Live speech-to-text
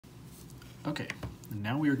Okay,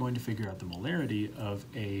 now we are going to figure out the molarity of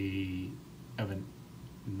a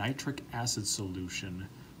nitric acid solution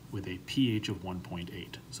with a pH of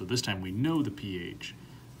 1.8. So this time we know the pH.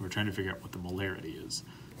 We're trying to figure out what the molarity is.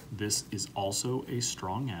 This is also a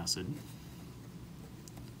strong acid.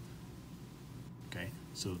 Okay,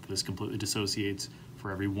 so this completely dissociates.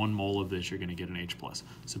 For every 1 mole of this, you're going to get an H+.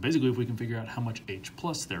 So basically, if we can figure out how much H+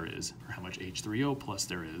 there is, or how much H3O+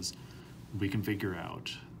 there is, we can figure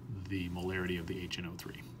out the molarity of the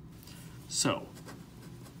HNO3. So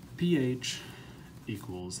pH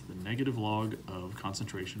equals the negative log of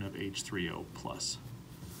concentration of H3O+.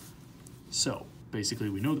 So basically,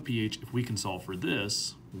 we know the pH. If we can solve for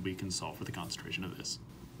this, we can solve for the concentration of this.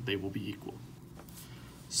 They will be equal.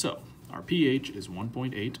 So our pH is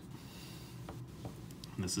 1.8.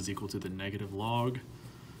 And this is equal to the negative log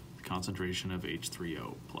the concentration of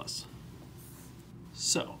H3O+.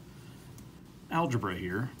 So, algebra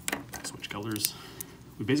here, switch colors.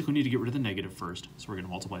 We basically need to get rid of the negative first, so we're going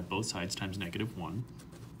to multiply both sides times -1.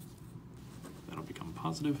 That'll become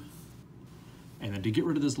positive. And then to get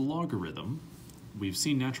rid of this logarithm, we've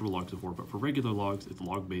seen natural logs before, but for regular logs, it's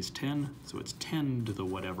log base 10, so it's 10 to the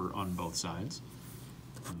whatever on both sides.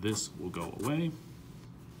 This will go away.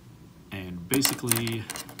 And basically,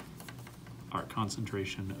 our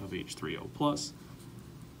concentration of H3O+ will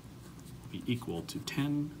be equal to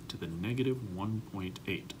 10 to the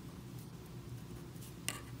 -1.8.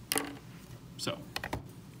 So,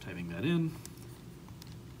 typing that in,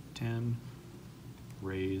 10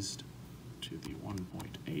 raised to the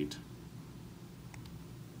 1.8.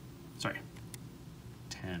 Sorry,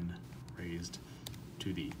 10 raised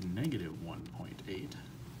to the -1.8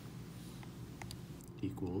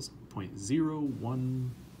 equals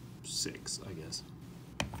 0.016, I guess.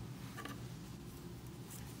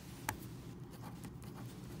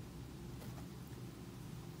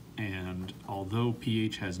 And although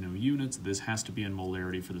pH has no units, this has to be in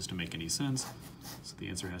molarity for this to make any sense. So the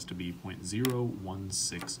answer has to be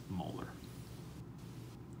 0.016 molar.